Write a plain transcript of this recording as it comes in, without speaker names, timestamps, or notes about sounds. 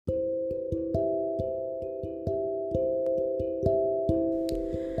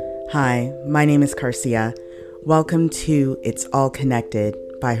Hi, my name is Carcia. Welcome to It's All Connected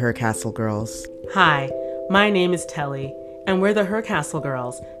by Her Castle Girls. Hi, my name is Telly, and we're the Her Castle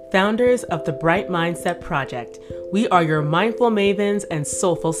Girls, founders of the Bright Mindset Project. We are your mindful mavens and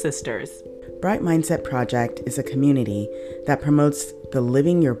soulful sisters. Bright Mindset Project is a community that promotes the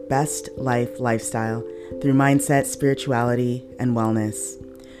living your best life lifestyle through mindset, spirituality, and wellness.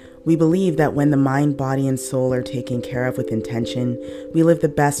 We believe that when the mind, body, and soul are taken care of with intention, we live the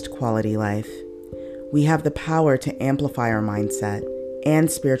best quality life. We have the power to amplify our mindset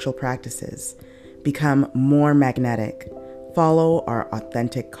and spiritual practices, become more magnetic, follow our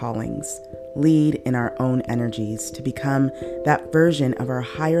authentic callings, lead in our own energies to become that version of our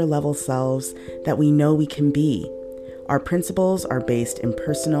higher level selves that we know we can be. Our principles are based in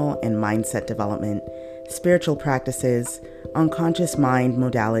personal and mindset development, spiritual practices, unconscious mind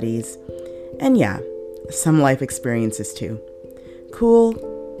modalities, and some life experiences too. Cool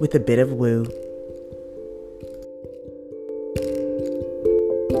with a bit of woo.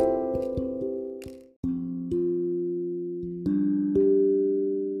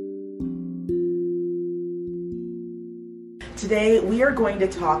 Today we are going to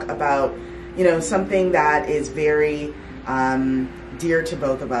talk about, something that is very dear to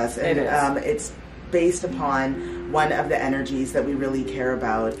both of us. And it's based upon one of the energies that we really care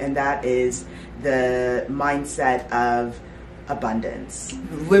about, and that is the mindset of abundance.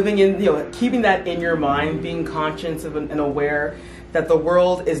 Living in, keeping that in your mind, being conscious of and aware that the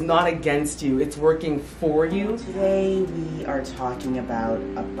world is not against you, it's working for you. Today we are talking about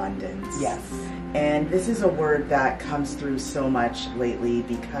abundance. Yes. And this is a word that comes through so much lately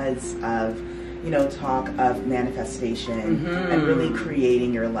because of talk of manifestation and really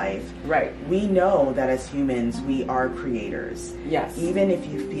creating your life. Right. We know that as humans, we are creators. Yes. Even if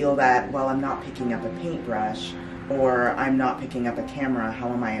you feel that, well, I'm not picking up a paintbrush or I'm not picking up a camera, how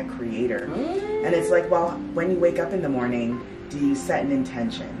am I a creator? And it's like, well, when you wake up in the morning, do you set an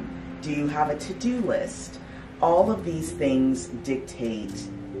intention? Do you have a to-do list? All of these things dictate,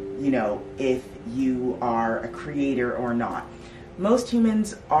 if you are a creator or not. Most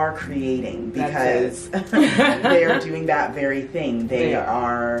humans are creating because they are doing that very thing. They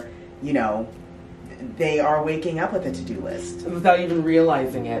are waking up with a to-do list. Without even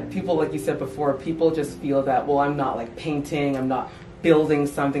realizing it. People, like you said before, people just feel that, well, I'm not like painting, I'm not building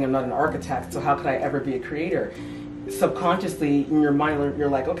something, I'm not an architect, so how could I ever be a creator? Subconsciously, in your mind, you're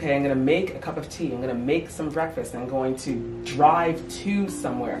like, okay, I'm going to make a cup of tea, I'm going to make some breakfast, I'm going to drive to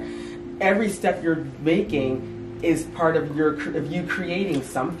somewhere. Every step you're making is part of you creating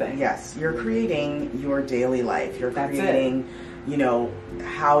something. Yes, you're creating your daily life. You're creating,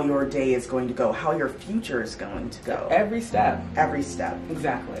 how your day is going to go, how your future is going to go. Every step. Every step.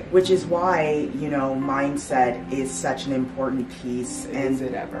 Exactly. Which is why, mindset is such an important piece. Is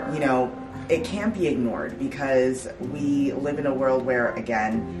it ever? It can't be ignored because we live in a world where,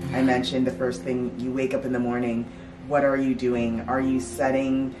 again, I mentioned the first thing, you wake up in the morning, what are you doing? Are you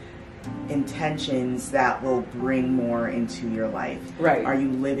setting intentions that will bring more into your life? Right. Are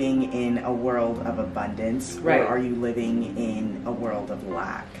you living in a world of abundance? Right. Or are you living in a world of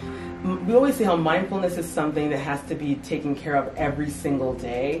lack? We always say how mindfulness is something that has to be taken care of every single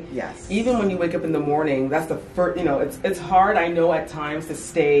day. Yes. Even when you wake up in the morning, that's the first, it's hard, I know, at times to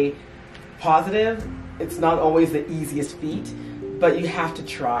stay positive. It's not always the easiest feat, but you have to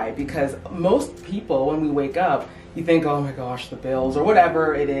try because most people, when we wake up, you think, oh my gosh, the bills or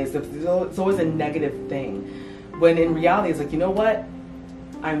whatever it is. It's always a negative thing. When in reality, it's like, you know what?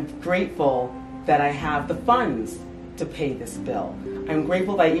 I'm grateful that I have the funds to pay this bill. I'm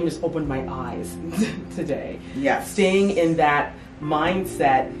grateful that I even just opened my eyes today. Yes. Staying in that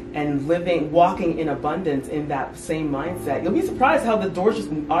mindset and walking in abundance in that same mindset. You'll be surprised how the doors just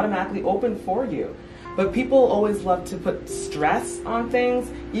automatically open for you. But people always love to put stress on things,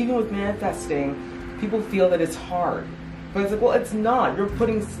 even with manifesting. People feel that it's hard, but it's like, well, it's not. You're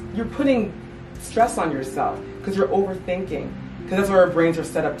putting stress on yourself because you're overthinking. Because that's what our brains are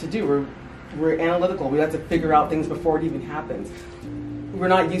set up to do. We're analytical. We have to figure out things before it even happens. We're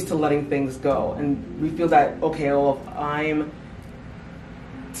not used to letting things go, and we feel that, okay, well, if I'm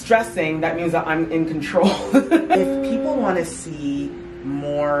stressing, that means that I'm in control. If people want to see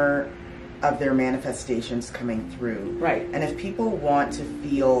more of their manifestations coming through. Right. And if people want to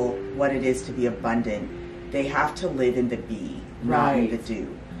feel what it is to be abundant, they have to live in the be, not in the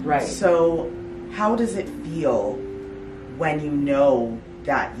do. Right. So how does it feel when you know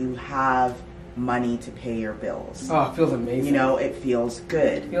that you have money to pay your bills? Oh, it feels amazing. It feels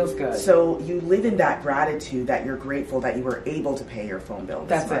good. It feels good. So you live in that gratitude that you're grateful that you were able to pay your phone bill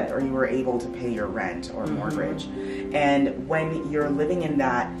this month, or you were able to pay your rent or mortgage. And when you're living in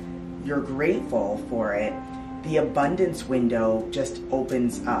that you're grateful for it, the abundance window just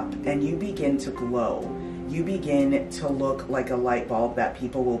opens up and you begin to glow. You begin to look like a light bulb that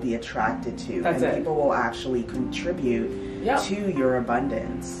people will be attracted to. That's and it. People will actually contribute to your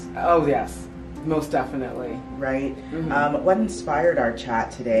abundance. Oh, yes. Most definitely. Right? What inspired our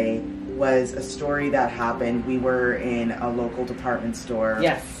chat today was a story that happened. We were in a local department store.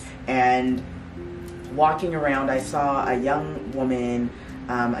 Yes. And walking around, I saw a young woman,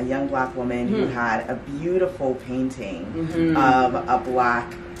 a young black woman who had a beautiful painting of a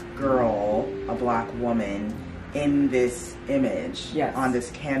black girl, a black woman in this image on this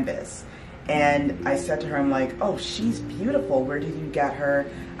canvas. And I said to her, I'm like, oh, she's beautiful. Where did you get her?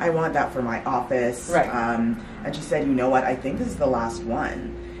 I want that for my office. Right. And she said, you know what? I think this is the last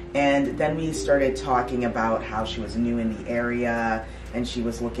one. And then we started talking about how she was new in the area and she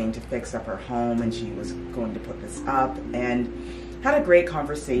was looking to fix up her home and she was going to put this up, and had a great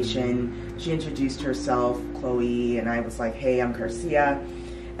conversation. She introduced herself, Chloe, and I was like, hey, I'm Garcia.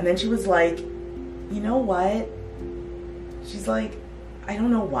 And then she was like, you know what? She's like, I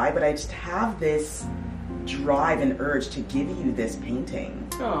don't know why, but I just have this drive and urge to give you this painting.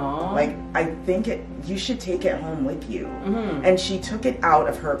 Aww. Like, I think you should take it home with you. And she took it out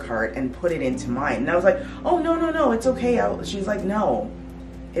of her cart and put it into mine. And I was like, oh, no, it's okay. She's like, no,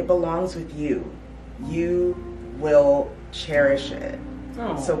 it belongs with you. You will cherish it.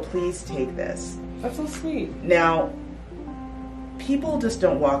 Oh. So please take this. That's so sweet. Now, people just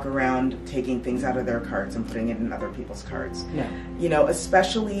don't walk around taking things out of their carts and putting it in other people's carts. Yeah. You know,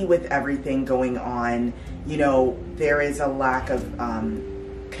 especially with everything going on, you know, there is a lack of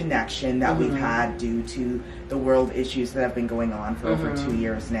connection that we've had due to the world issues that have been going on for over 2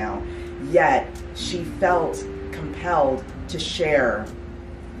 years now. Yet, she felt compelled to share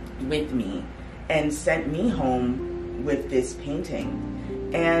with me and sent me home with this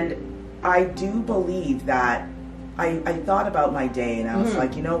painting. And I do believe that I thought about my day and I was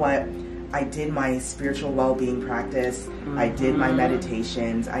like, you know what? I did my spiritual well-being practice. I did my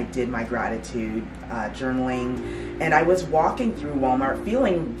meditations. I did my gratitude journaling. And I was walking through Walmart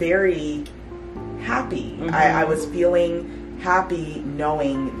feeling very happy. I was feeling happy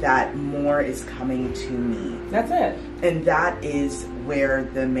knowing that more is coming to me. That's it. And that is where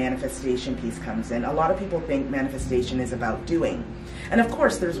the manifestation piece comes in. A lot of people think manifestation is about doing. And of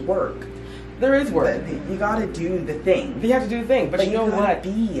course, there's work. There is work. You got to do the thing. You have to do the thing, but you know what?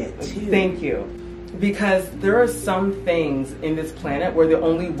 Be it too. Thank you. Because there are some things in this planet where the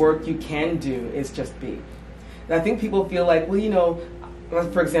only work you can do is just be. And I think people feel like, well, you know,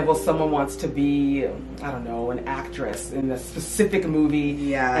 for example, someone wants to be, I don't know, an actress in a specific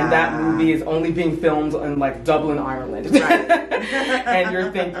movie, and that movie is only being filmed in like Dublin, Ireland. Right. And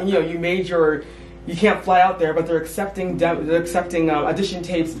you're thinking, you know, you can't fly out there, but they're accepting audition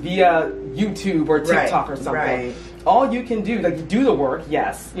tapes via YouTube or TikTok or something. Right. All you can do, like, do the work,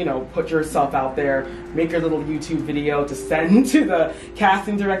 yes, you know, put yourself out there, make your little YouTube video to send to the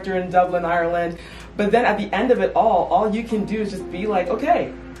casting director in Dublin, Ireland. But then at the end of it all you can do is just be like,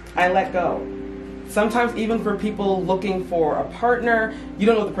 okay, I let go. Sometimes even for people looking for a partner, you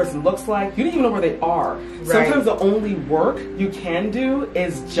don't know what the person looks like. You don't even know where they are. Right. Sometimes the only work you can do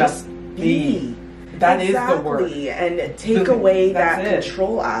is just be. That is the work. And take away that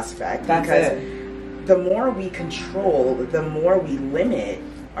control aspect. Because the more we control, the more we limit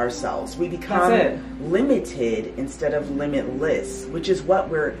ourselves. We become limited instead of limitless, which is what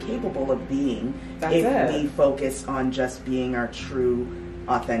we're capable of being if we focus on just being our true,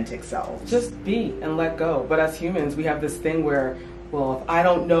 authentic selves. Just be and let go. But as humans, we have this thing where, well, if I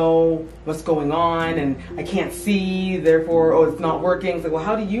don't know what's going on and I can't see, therefore, oh, it's not working. It's like, well,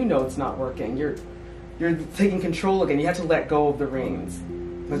 how do you know it's not working? You're taking control again. You have to let go of the reins.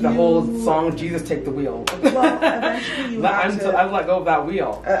 Like the whole song, Jesus Take the Wheel. Well, eventually you have to... I've let go of that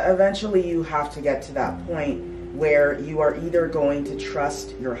wheel. Eventually you have to get to that point where you are either going to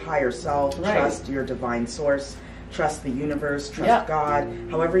trust your higher self, trust your divine source, trust the universe, trust God,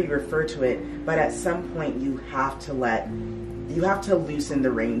 however you refer to it. But at some point you have to loosen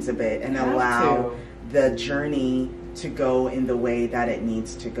the reins a bit and allow the journey to go in the way that it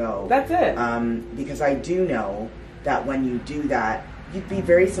needs to go. That's it. Because I do know that when you do that, you'd be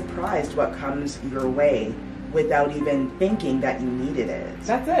very surprised what comes your way without even thinking that you needed it.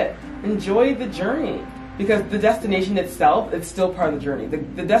 That's it. Enjoy the journey. Because the destination itself, it's still part of the journey.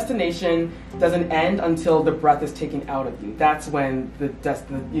 The destination doesn't end until the breath is taken out of you. That's when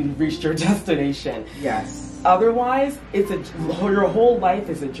you've reached your destination. Yes. Otherwise, your whole life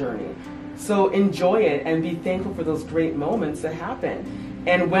is a journey. So enjoy it and be thankful for those great moments that happen.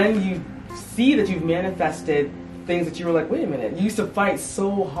 And when you see that you've manifested things that you were like, wait a minute, you used to fight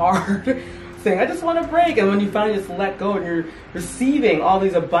so hard saying, I just want a break. And when you finally just let go and you're receiving all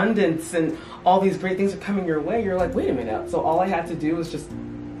these abundance and all these great things are coming your way, you're like, wait a minute. So all I had to do was just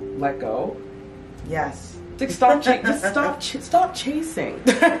let go. Yes. Just stop chasing.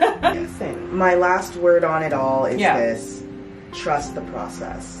 My last word on it all is this: trust the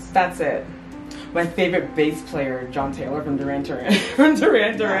process. That's it. My favorite bass player, John Taylor from Duran Duran.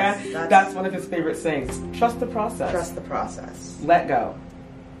 That's one of his favorite sayings. Trust the process. Trust the process. Let go.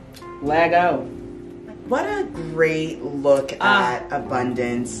 Let go. What a great look at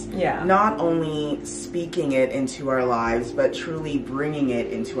abundance. Yeah. Not only speaking it into our lives, but truly bringing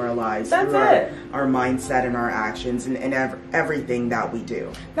it into our lives. That's through it. Our mindset and our actions and everything that we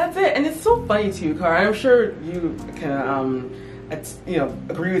do. That's it. And it's so funny too, Cara. I'm sure you can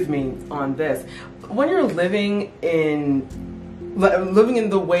agree with me on this. When you're living in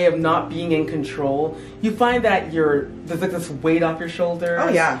the way of not being in control, you find that there's like this weight off your shoulders. Oh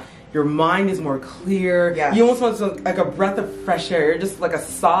yeah. Your mind is more clear. Yes. You almost want like a breath of fresh air. You're just like a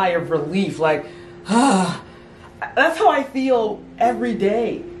sigh of relief. Like, ah. That's how I feel every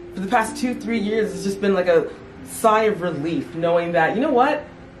day. For the past 2-3 years, it's just been like a sigh of relief, knowing that, you know what?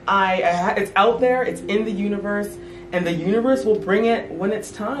 It's out there, it's in the universe, and the universe will bring it when it's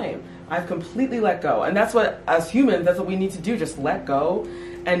time. I've completely let go. And that's what, as humans, that's what we need to do. Just let go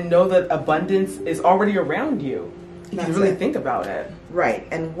and know that abundance is already around you. If you really think about it. Right.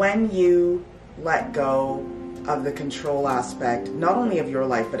 And when you let go of the control aspect, not only of your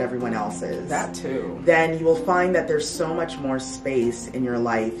life, but everyone else's. That too. Then you will find that there's so much more space in your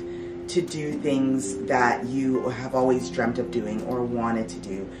life to do things that you have always dreamt of doing or wanted to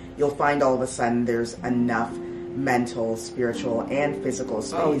do. You'll find all of a sudden there's enough mental, spiritual, and physical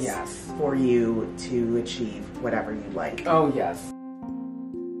space for you to achieve whatever you like. Oh, yes.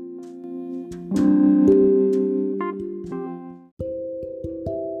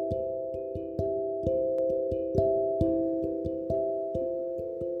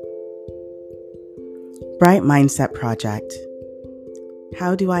 Bright Mindset Project.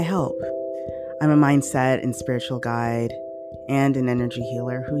 How do I help? I'm a mindset and spiritual guide and an energy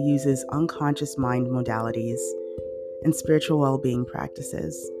healer who uses unconscious mind modalities and spiritual well-being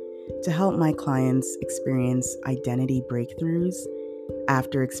practices to help my clients experience identity breakthroughs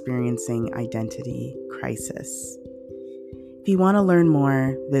after experiencing identity crisis. If you want to learn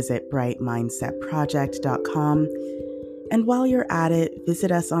more, visit brightmindsetproject.com, and while you're at it,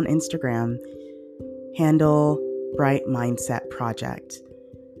 visit us on Instagram, handle Bright Mindset Project.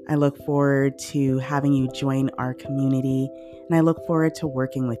 I look forward to having you join our community, and I look forward to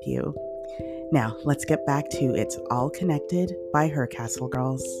working with you. Now, let's get back to It's All Connected by Her Castle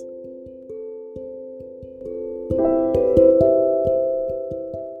Girls.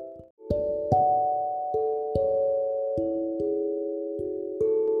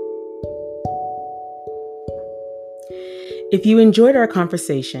 If you enjoyed our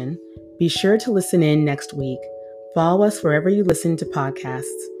conversation, be sure to listen in next week. Follow us wherever you listen to podcasts.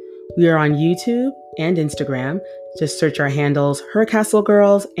 We are on YouTube and Instagram. Just search our handles, Her Castle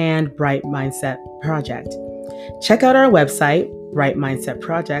Girls and Bright Mindset Project. Check out our website,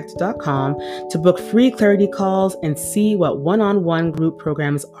 brightmindsetproject.com, to book free clarity calls and see what one-on-one group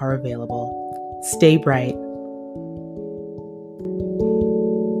programs are available. Stay bright.